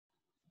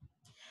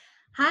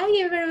Hi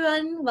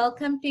everyone,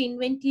 welcome to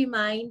Invent Your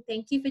Mind.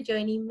 Thank you for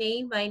joining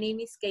me. My name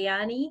is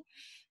Gayani,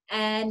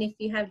 and if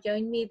you have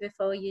joined me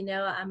before, you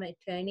know I'm an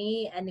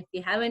attorney. And if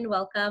you haven't,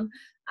 welcome.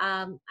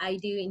 I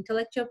do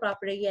intellectual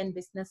property and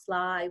business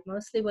law. I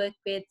mostly work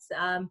with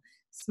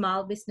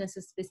small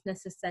businesses,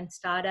 and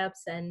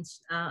startups and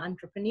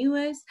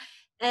entrepreneurs.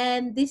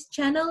 And this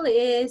channel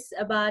is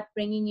about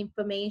bringing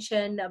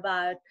information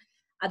about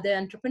other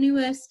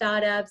entrepreneurs,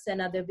 startups,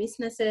 and other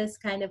businesses,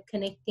 kind of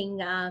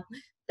connecting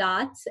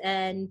dots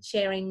and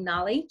sharing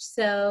knowledge.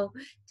 So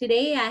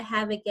today I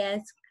have a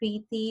guest,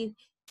 Krithi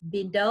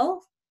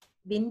Bindal.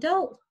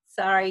 Bindal?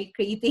 Sorry,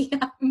 Krithi,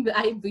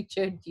 I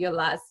butchered your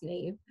last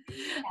name.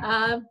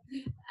 Um,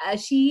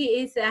 she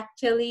is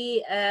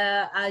actually,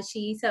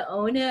 she's the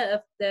owner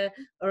of the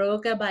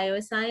Aroga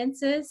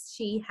Biosciences.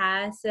 She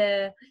has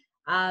a,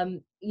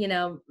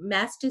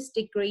 master's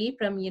degree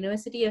from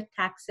University of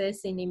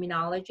Texas in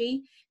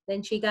immunology.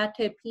 Then she got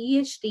her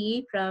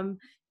Ph.D. from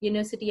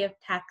University of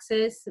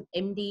Texas,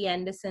 MD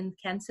Anderson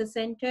Cancer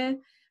Center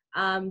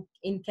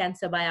in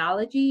cancer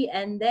biology.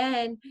 And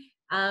then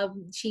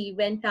she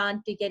went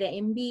on to get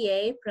an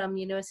MBA from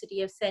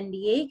University of San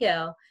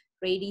Diego,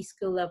 Brady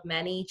School of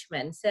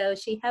Management. So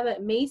she have an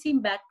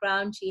amazing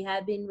background. She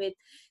had been with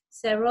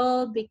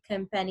several big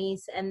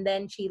companies, and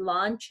then she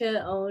launched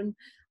her own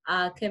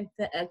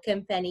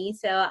company.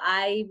 So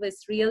I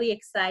was really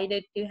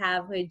excited to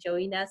have her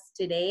join us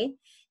today.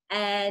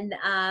 And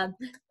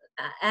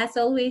as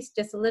always,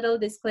 just a little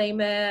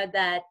disclaimer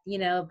that,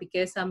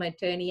 because I'm an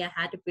attorney, I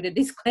had to put a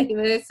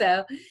disclaimer.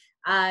 So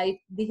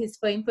this is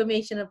for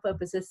informational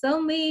purposes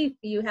only. If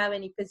you have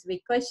any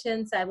specific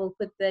questions, I will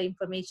put the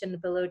information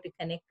below to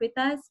connect with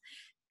us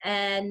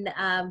and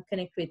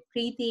connect with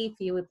Preeti. If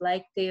you would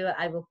like to,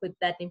 I will put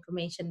that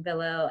information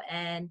below.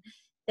 And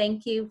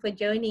thank you for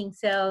joining.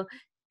 So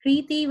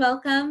Krithi,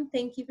 welcome.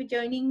 Thank you for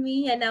joining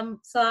me. And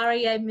I'm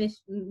sorry I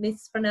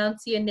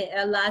mispronounced your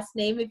last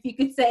name, if you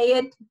could say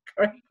it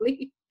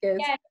correctly.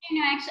 Yeah,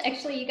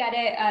 actually, you got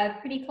it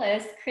pretty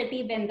close.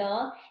 Krithi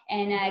Bindal.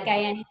 And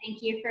Gayani,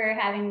 thank you for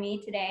having me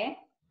today.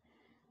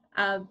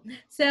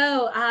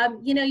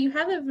 You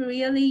have a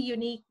really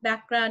unique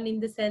background in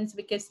the sense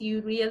because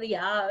you really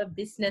are a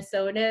business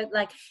owner.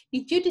 Like,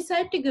 did you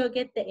decide to go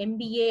get the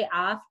MBA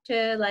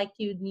after, like,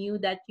 you knew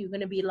that you're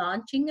going to be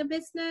launching a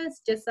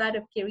business, just out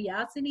of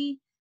curiosity?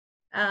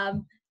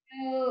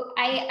 So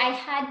I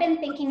had been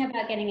thinking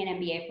about getting an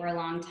MBA for a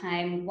long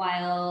time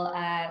while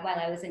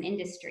I was in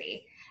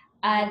industry.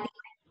 I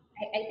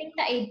think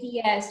the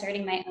idea of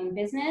starting my own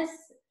business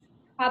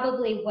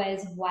probably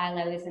was while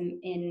I was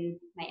in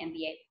my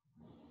MBA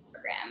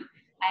program.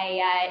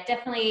 I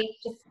definitely,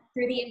 just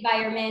through the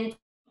environment,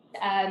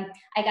 I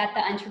got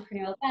the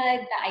entrepreneurial bug,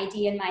 the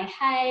idea in my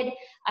head.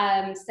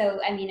 So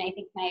I mean, I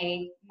think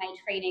my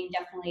training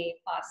definitely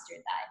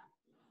fostered that.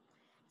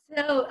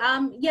 So,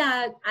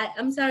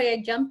 I'm sorry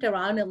I jumped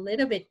around a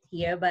little bit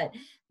here, but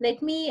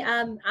let me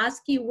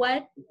ask you,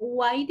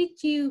 why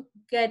did you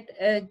get,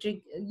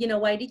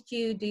 why did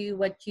you do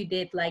what you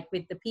did, like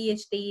with the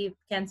PhD,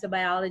 cancer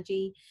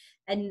biology,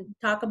 and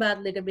talk about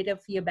a little bit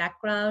of your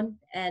background,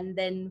 and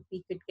then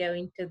we could go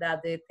into the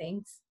other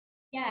things.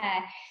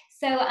 Yeah.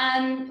 So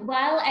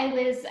while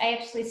I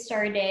actually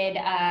started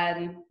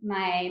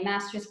my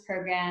master's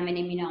program in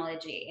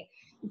immunology.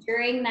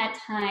 During that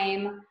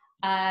time,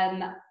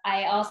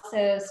 I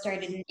also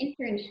started an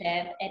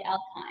internship at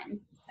Alcon.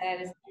 So I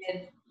was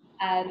kind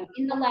of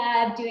in the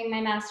lab doing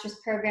my master's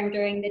program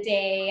during the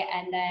day,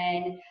 and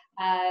then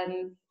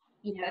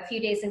a few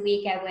days a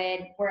week I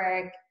would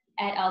work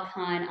at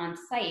Alcon on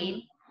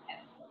site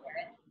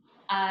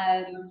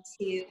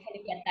to kind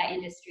of get that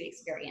industry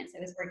experience. I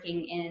was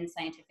working in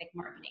scientific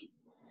marketing.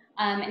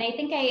 And I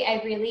think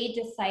I really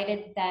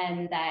decided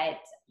then that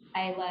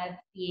I loved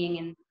being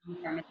in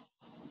pharmaceutical.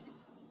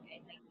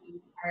 I like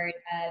being part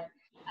of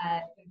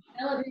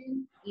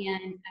development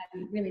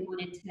and really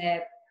wanted to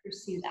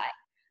pursue that.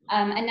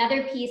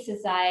 Another piece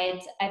is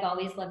that I've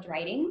always loved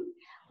writing.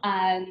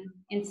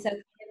 And so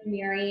kind of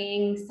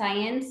marrying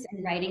science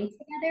and writing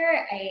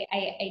together,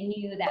 I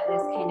knew that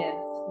was kind of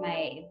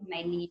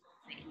my need.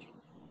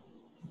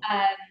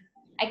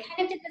 I kind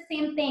of did the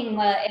same thing.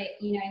 Well,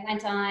 I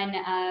went on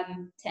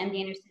to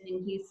MD Anderson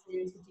in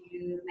Houston to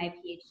do my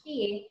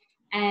PhD,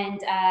 and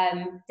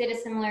did a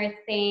similar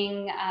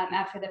thing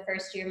after the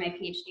first year of my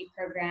PhD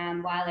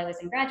program. While I was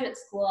in graduate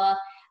school,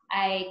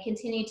 I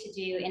continued to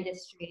do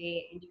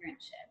industry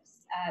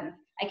internships.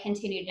 I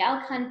continued at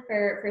Alcon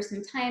for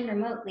some time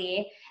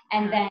remotely,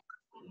 and then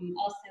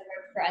also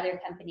worked for other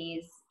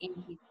companies in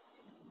Houston.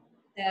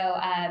 So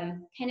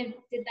kind of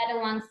did that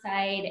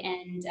alongside,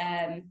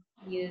 and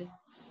even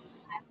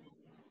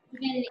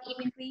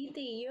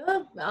Preeti,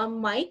 your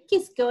mic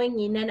is going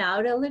in and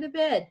out a little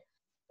bit.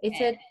 It's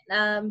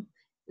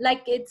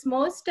like it's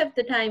most of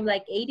the time,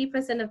 like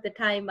 80% of the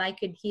time I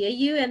could hear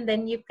you, and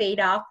then you fade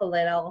off a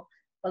little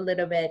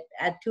bit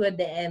toward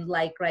the end,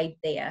 like right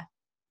there.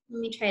 Let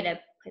me try to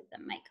put the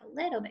mic a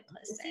little bit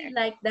closer. See,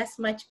 like that's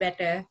much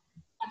better.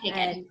 Okay,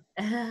 good.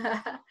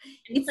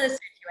 It's closer to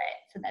it,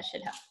 so that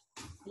should help.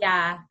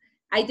 Yeah.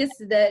 I just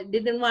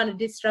didn't want to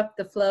disrupt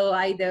the flow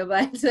either.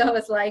 But so I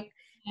was like,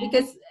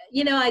 because,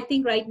 I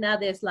think right now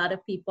there's a lot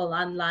of people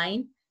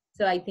online.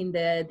 So I think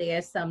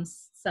there's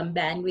some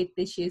bandwidth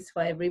issues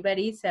for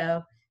everybody.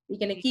 So we're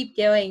going to keep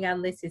going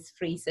unless it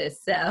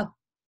freezes. So.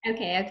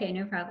 Okay,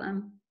 no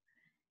problem.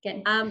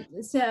 Good.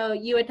 So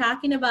you were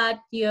talking about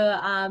your,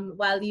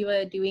 while you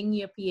were doing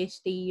your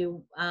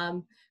PhD,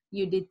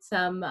 you did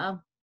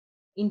some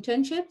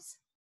internships?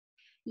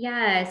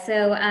 Yeah,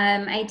 so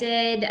I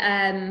did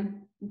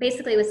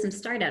basically with some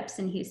startups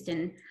in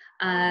Houston,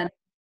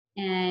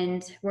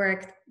 and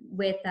worked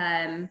with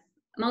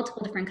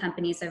multiple different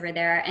companies over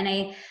there. And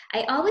I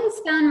always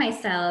found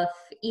myself,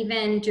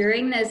 even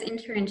during those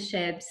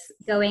internships,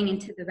 going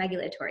into the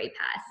regulatory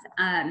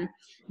path.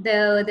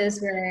 Though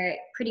those were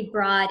pretty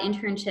broad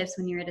internships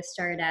when you're at a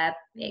startup,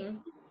 it,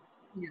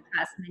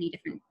 across many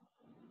different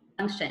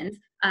functions.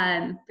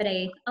 But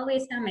I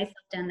always found myself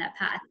down that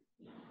path.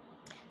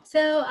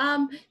 So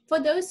for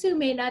those who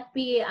may not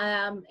be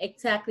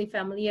exactly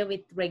familiar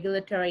with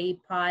regulatory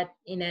part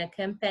in a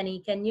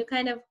company, can you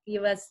kind of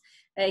give us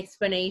an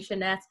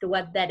explanation as to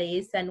what that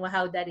is and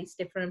how that is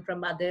different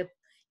from other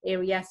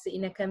areas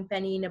in a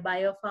company in a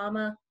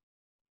biopharma?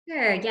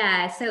 Sure,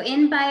 yeah. So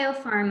in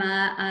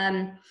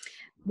biopharma,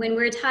 when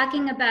we're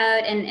talking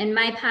about, and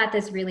my path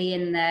is really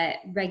in the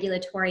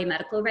regulatory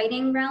medical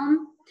writing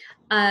realm.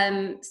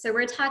 So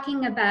we're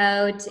talking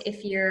about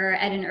if you're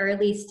at an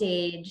early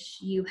stage,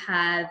 you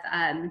have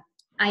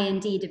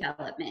IND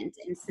development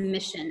and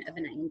submission of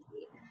an IND.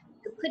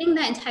 So putting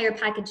that entire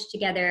package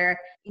together,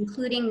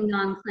 including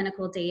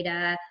non-clinical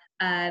data,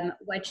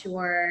 what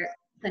your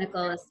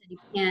clinical study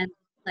plan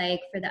looks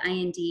like for the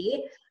IND,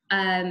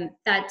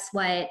 that's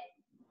what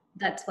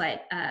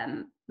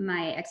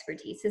my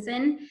expertise is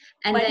in.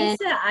 And what then is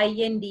the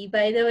IND,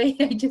 by the way?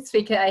 I just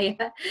figured.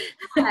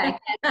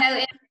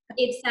 so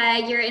it's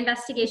your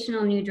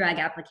investigational new drug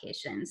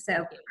application.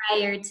 So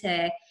prior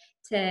to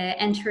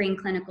entering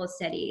clinical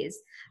studies,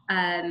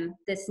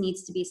 this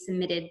needs to be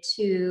submitted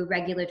to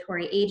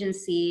regulatory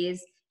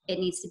agencies. It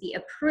needs to be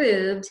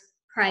approved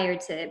prior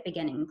to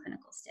beginning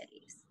clinical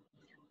studies.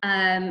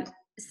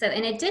 So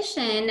in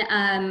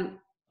addition,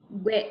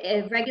 with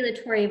a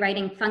regulatory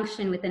writing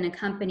function within a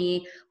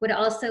company would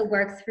also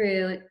work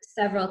through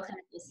several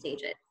clinical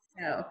stages.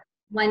 So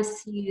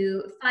once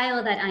you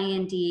file that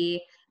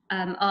IND,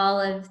 all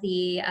of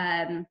the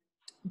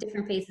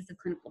different phases of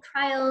clinical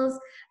trials,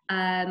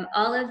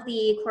 all of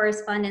the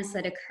correspondence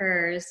that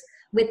occurs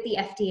with the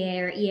FDA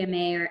or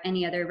EMA or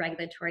any other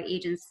regulatory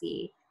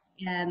agency,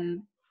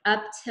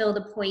 up till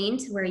the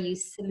point where you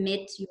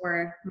submit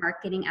your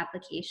marketing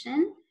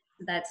application.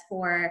 That's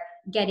for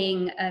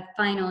getting a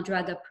final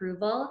drug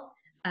approval.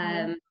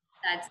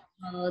 That's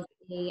called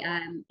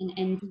an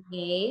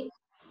NDA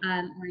or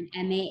an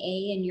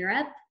MAA in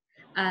Europe.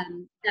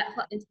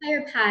 That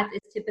entire path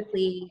is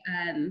typically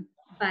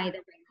by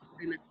the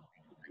regulatory medical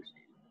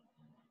function.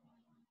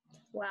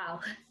 Wow.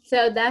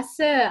 So that's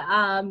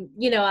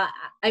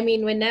I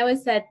mean, when I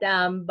was at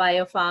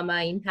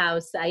biopharma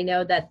in-house, I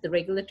know that the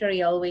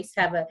regulatory always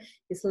have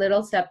is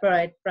little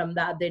separate from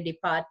the other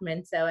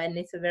departments. So, and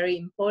it's a very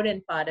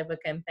important part of a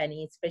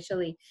company,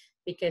 especially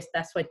because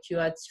that's what you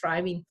are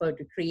striving for,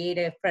 to create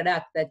a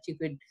product that you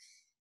could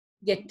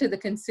get to the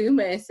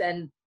consumers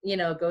and,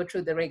 go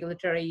through the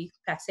regulatory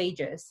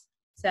passages.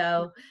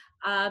 So,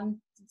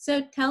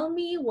 so tell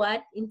me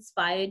what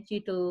inspired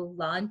you to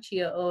launch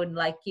your own,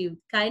 like you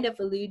kind of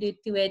alluded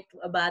to it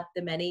about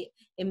the many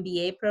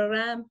MBA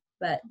program,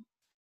 but.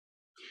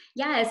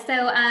 Yeah,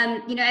 so,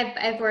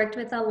 I've worked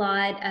with a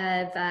lot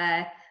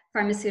of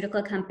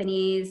pharmaceutical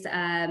companies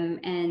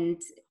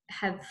and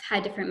have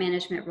had different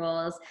management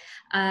roles.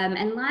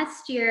 And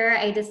last year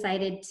I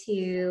decided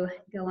to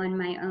go on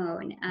my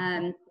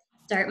own,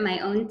 start my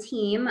own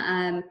team.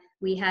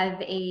 We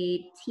have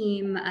a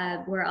team,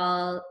 we're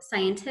all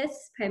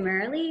scientists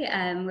primarily,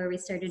 where we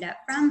started out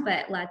from,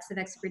 but lots of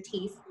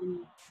expertise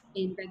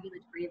in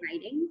regulatory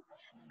writing.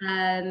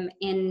 And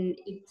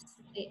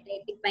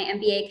I think my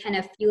MBA kind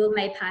of fueled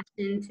my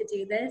passion to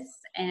do this,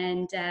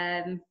 and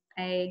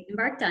I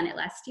embarked on it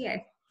last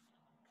year.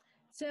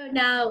 So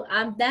now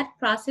that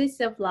process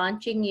of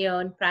launching your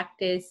own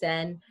practice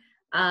and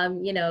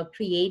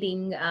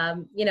creating,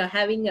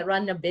 having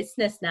run a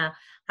business now,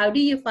 how do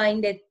you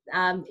find it?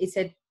 Is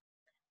it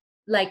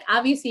like,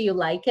 obviously you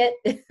like it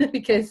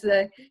because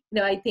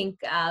I think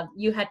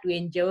you had to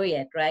enjoy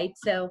it, right?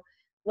 So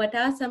what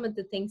are some of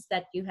the things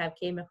that you have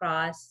came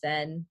across,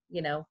 and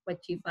what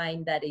you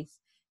find that is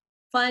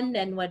fun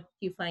and what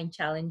you find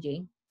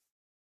challenging?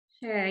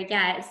 Sure.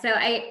 Yeah. So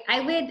I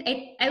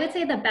would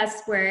say the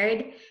best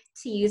word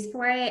to use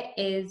for it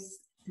is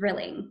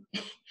thrilling.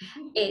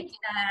 It's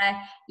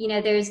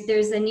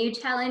there's a new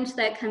challenge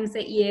that comes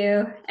at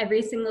you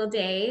every single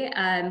day.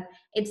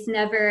 It's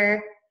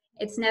never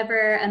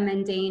a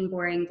mundane,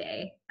 boring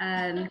day.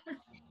 I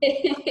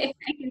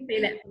can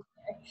say that for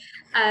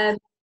sure.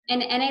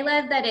 And I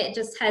love that it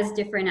just has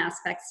different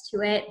aspects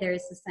to it.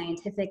 There's the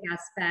scientific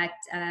aspect,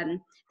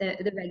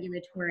 the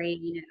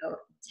regulatory,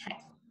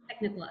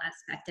 technical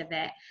aspect of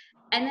it,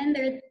 and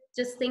then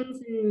just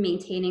things in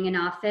maintaining an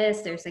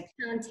office. There's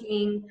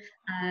accounting.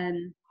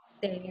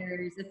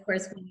 There's, of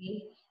course,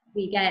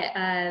 we get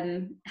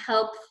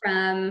help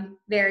from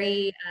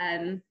very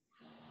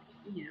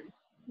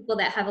people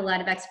that have a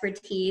lot of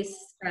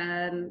expertise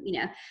from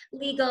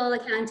legal,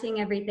 accounting,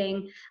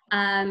 everything.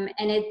 And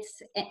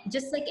it's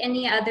just like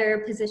any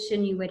other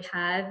position you would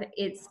have.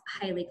 It's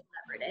highly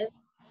collaborative,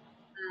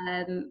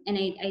 and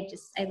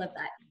I love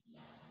that.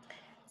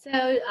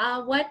 So,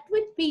 what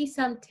would be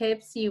some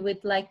tips you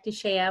would like to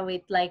share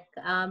with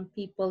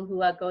people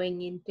who are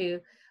going into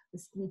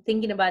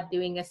thinking about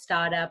doing a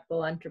startup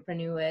or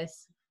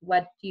entrepreneurs?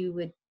 What you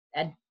would,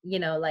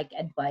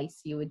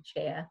 advice you would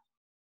share?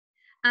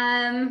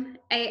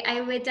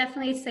 I would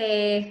definitely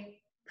say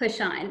push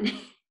on.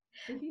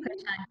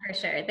 Push on for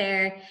sure.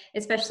 There,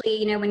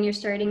 especially when you're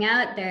starting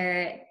out,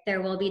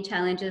 there will be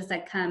challenges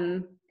that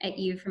come at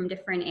you from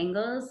different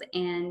angles,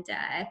 and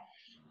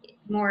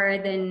more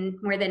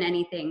than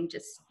anything,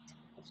 just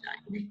push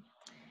on.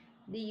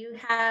 Do you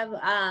have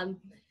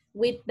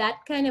with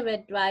that kind of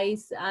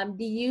advice?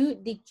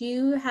 Did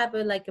you have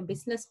a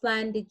business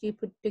plan? Did you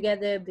put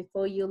together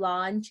before you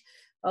launch,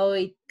 or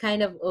it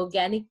kind of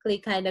organically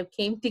kind of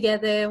came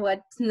together?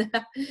 What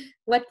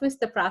was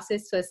the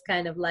process was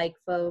kind of like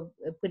for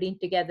putting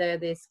together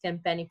this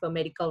company for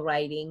medical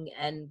writing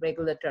and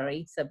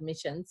regulatory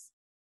submissions?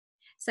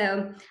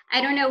 So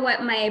I don't know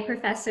what my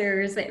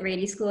professors at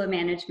Rady School of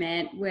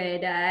Management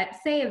would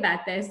say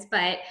about this,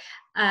 but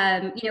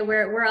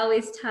we're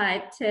always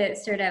taught to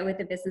start out with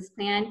a business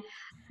plan.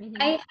 Mm-hmm.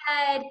 I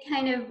had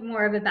kind of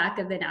more of a back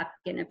of the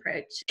napkin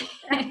approach.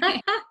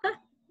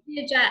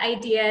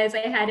 Ideas,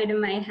 I had it in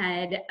my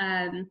head,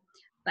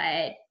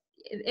 but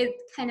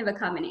it's kind of a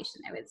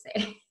combination, I would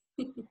say.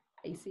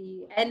 I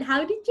see. And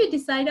how did you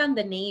decide on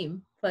the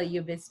name for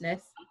your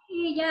business?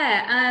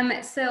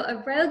 Yeah, so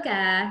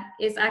Aroga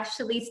is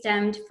actually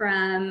stemmed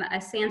from a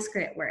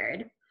Sanskrit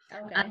word.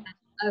 Okay.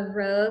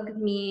 Arog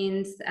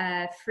means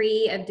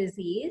free of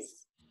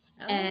disease.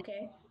 Oh,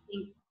 okay. I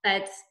think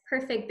that's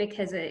perfect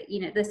because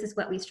this is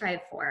what we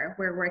strive for.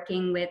 We're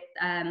working with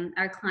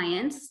our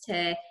clients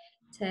to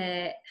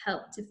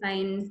help to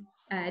find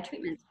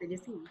treatments for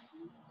disease.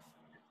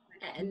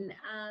 And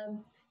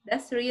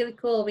that's really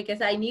cool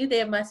because I knew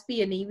there must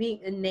be a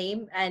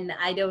name, and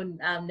I don't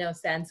know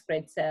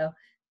Sanskrit, so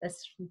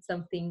that's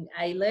something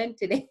I learned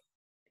today.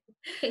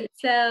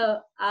 So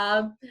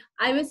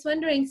I was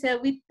wondering, so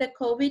with the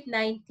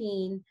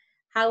COVID-19,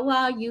 how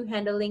are you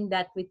handling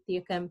that with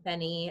your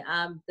company,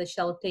 the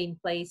shelter in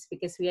place,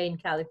 because we are in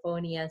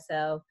California,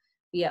 so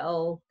we are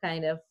all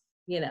kind of,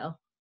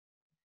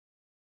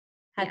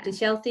 had to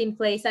shelter in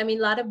place. I mean,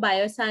 a lot of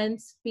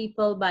bioscience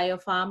people,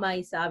 biopharma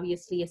is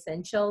obviously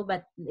essential,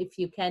 but if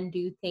you can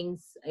do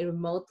things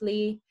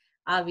remotely,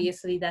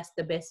 obviously that's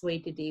the best way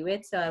to do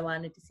it. So I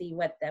wanted to see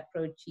what the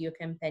approach your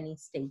company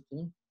is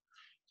taking.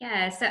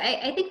 Yeah, so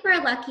I think we're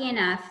lucky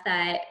enough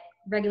that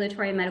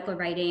regulatory medical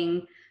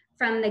writing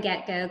from the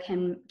get-go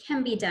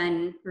can be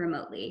done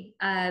remotely.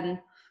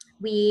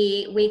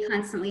 We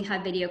constantly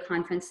have video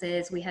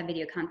conferences. We have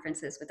video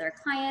conferences with our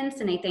clients,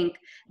 and I think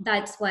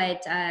that's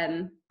what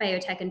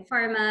biotech and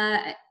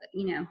pharma,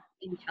 in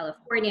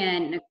California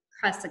and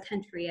across the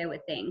country, I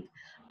would think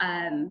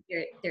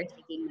they're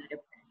taking that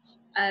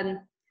approach.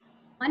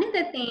 One of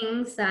the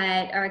things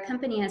that our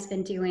company has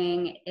been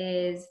doing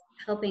is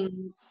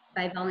helping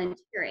by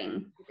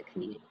volunteering with the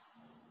community.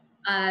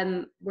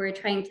 We're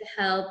trying to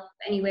help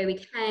any way we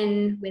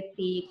can with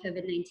the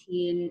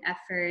COVID-19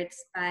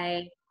 efforts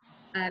by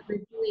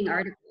reviewing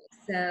articles.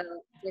 So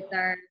with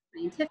our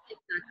scientific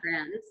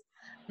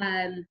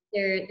backgrounds,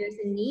 there's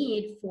a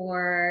need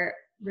for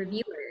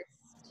reviewers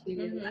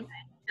to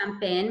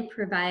jump in,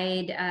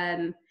 provide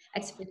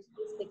expertise,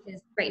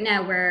 because right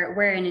now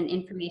we're in an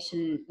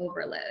information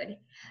overload.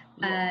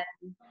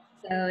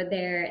 So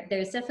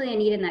there's definitely a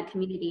need in that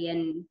community,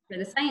 and for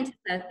the scientists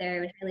out there, I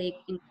would highly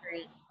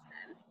encourage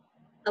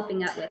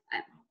helping out with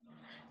that.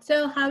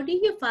 So how do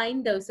you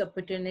find those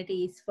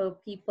opportunities for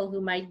people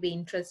who might be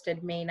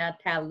interested, may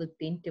not have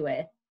looked into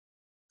it?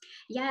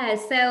 Yeah,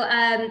 so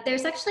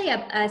there's actually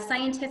a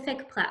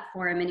scientific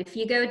platform, and if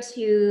you go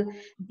to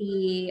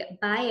the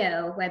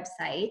Bio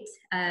website,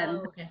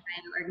 Bio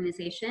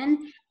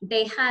organization,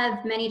 they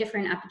have many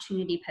different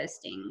opportunity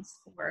postings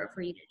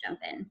for you to jump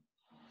in.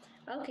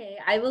 Okay,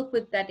 I will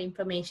put that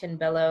information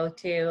below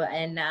too,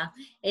 and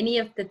any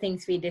of the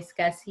things we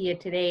discuss here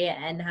today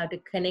and how to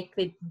connect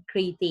with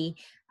Krithi,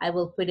 I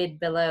will put it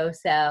below.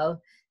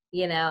 So,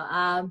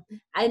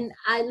 and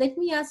let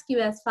me ask you,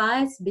 as far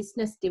as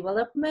business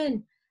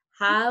development,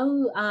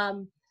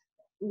 how,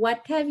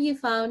 what have you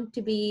found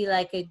to be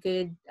like a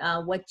good,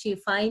 what you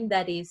find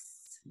that is,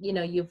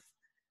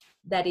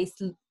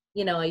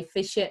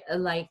 efficient,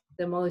 like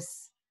the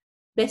most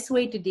best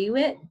way to do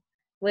it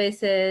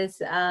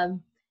versus,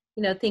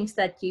 things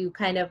that you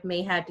kind of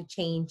may have to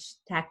change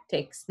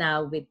tactics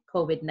now with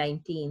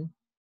COVID-19?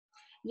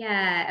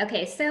 Yeah.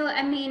 Okay. So,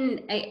 I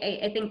mean,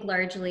 I think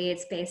largely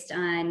it's based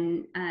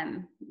on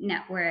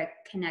network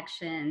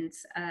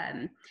connections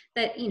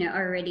that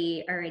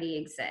already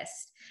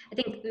exist. I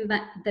think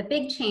the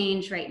big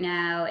change right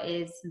now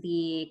is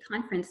the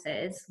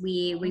conferences.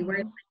 We were Mm-hmm.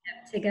 lined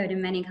up to go to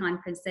many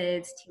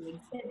conferences to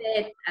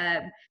exhibit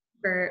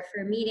for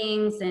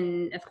meetings,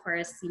 and of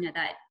course,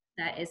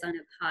 that is on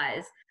a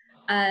pause.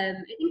 I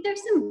think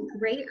there's some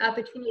great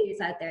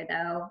opportunities out there,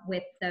 though,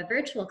 with the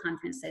virtual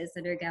conferences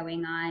that are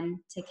going on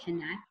to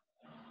connect.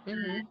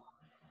 Mm-hmm.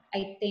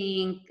 I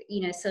think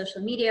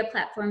social media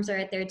platforms are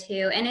out there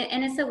too, and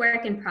it's a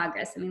work in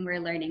progress. I mean, we're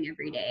learning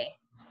every day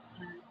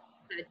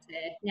how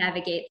to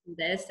navigate through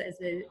this as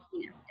as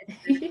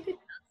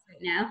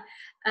right now.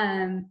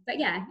 But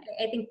yeah,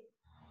 I think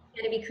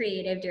you got to be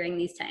creative during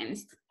these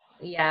times.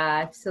 Yeah,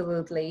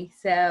 absolutely.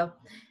 So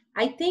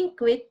I think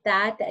with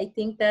that, I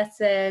think that's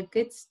a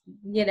good,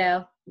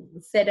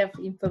 set of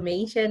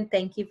information.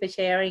 Thank you for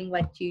sharing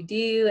what you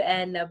do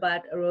and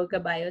about Aroga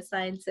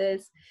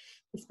Biosciences,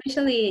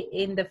 especially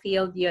in the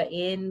field you're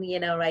in,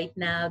 right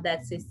now.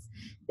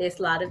 There's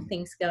a lot of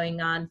things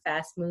going on,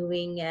 fast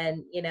moving,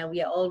 and,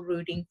 we are all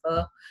rooting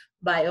for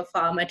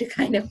biopharma to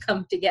kind of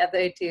come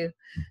together to,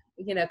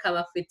 come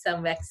up with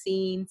some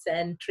vaccines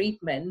and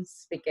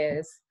treatments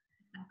because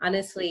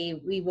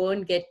honestly, we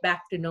won't get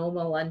back to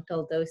normal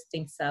until those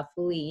things are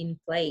fully in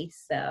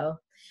place. So,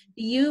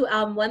 you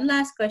one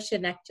last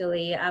question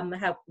actually.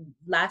 Have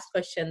last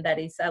question that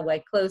is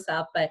like close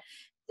up, but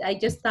I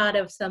just thought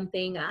of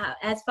something.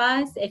 As far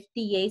as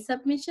FDA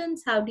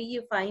submissions, how do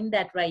you find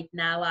that right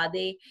now? Are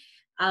they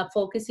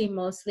focusing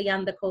mostly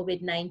on the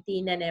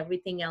COVID-19 and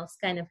everything else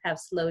kind of have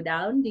slowed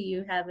down? Do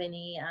you have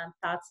any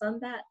thoughts on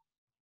that?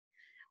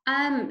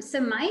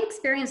 So my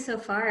experience so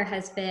far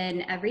has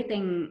been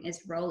everything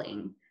is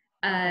rolling.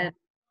 Uh, Oh.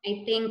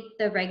 I think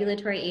the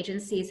regulatory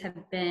agencies have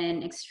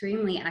been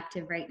extremely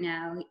active right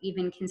now,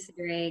 even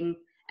considering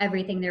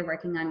everything they're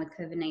working on with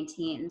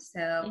COVID-19. So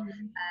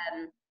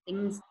Mhm.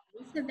 things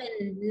have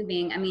been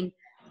moving. I mean,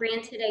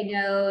 granted, I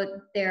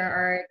know there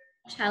are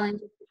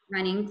challenges with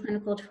running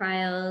clinical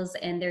trials,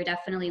 and they're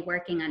definitely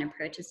working on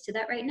approaches to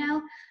that right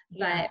now.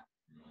 Yeah. But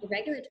the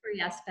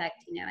regulatory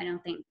aspect, I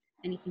don't think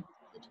anything has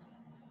really changed.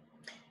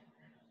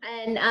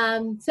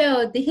 And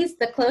so this is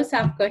the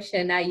close-up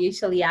question I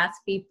usually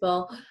ask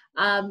people.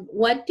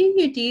 What do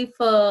you do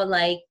for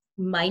like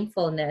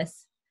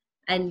mindfulness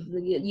and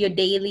your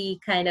daily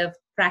kind of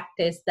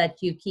practice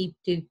that you keep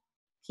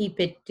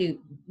it to,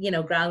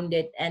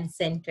 grounded and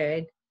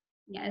centered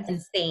Yes.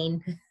 and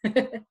sane?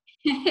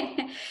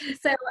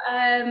 So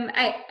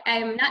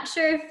I'm not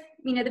sure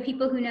if the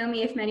people who know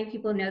me, if many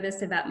people know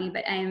this about me,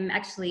 but I'm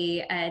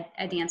actually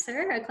a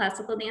dancer, a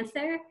classical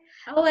dancer.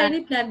 Oh, I Uh,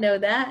 did not know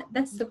that.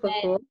 That's super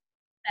cool.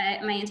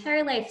 my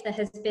entire life, that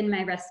has been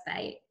my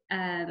respite.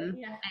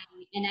 Yeah.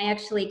 And I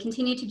actually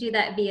continue to do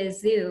that via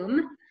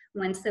Zoom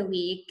once a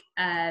week.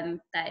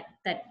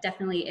 That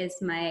definitely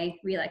is my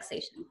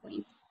relaxation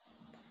point.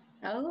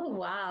 Oh,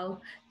 wow.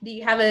 Do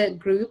you have a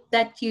group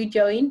that you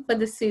join for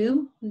the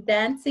Zoom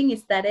dancing?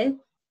 Is that it?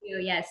 So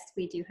yes,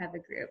 we do have a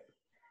group.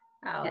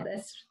 Oh, Yeah.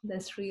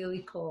 that's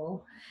really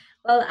cool.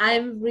 Well,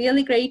 I'm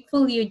really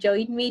grateful you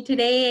joined me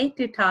today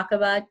to talk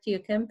about your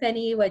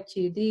company, what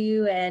you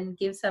do, and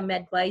give some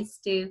advice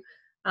to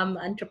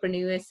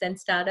entrepreneurs and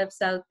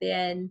startups out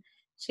there, and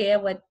share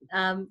what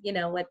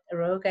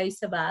Aroga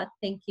is about.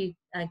 Thank you,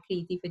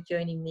 Krithi, for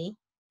joining me.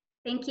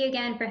 Thank you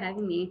again for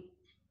having me.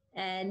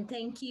 And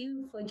thank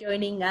you for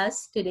joining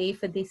us today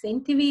for this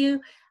interview.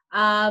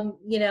 I'm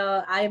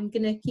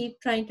going to keep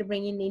trying to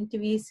bring in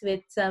interviews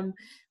with some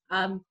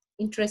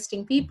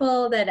interesting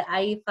people that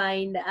I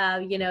find,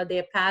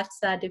 their paths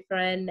are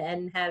different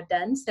and have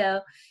done.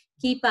 So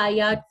keep eye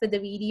out for the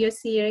video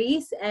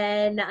series.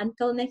 And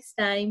until next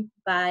time,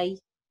 bye.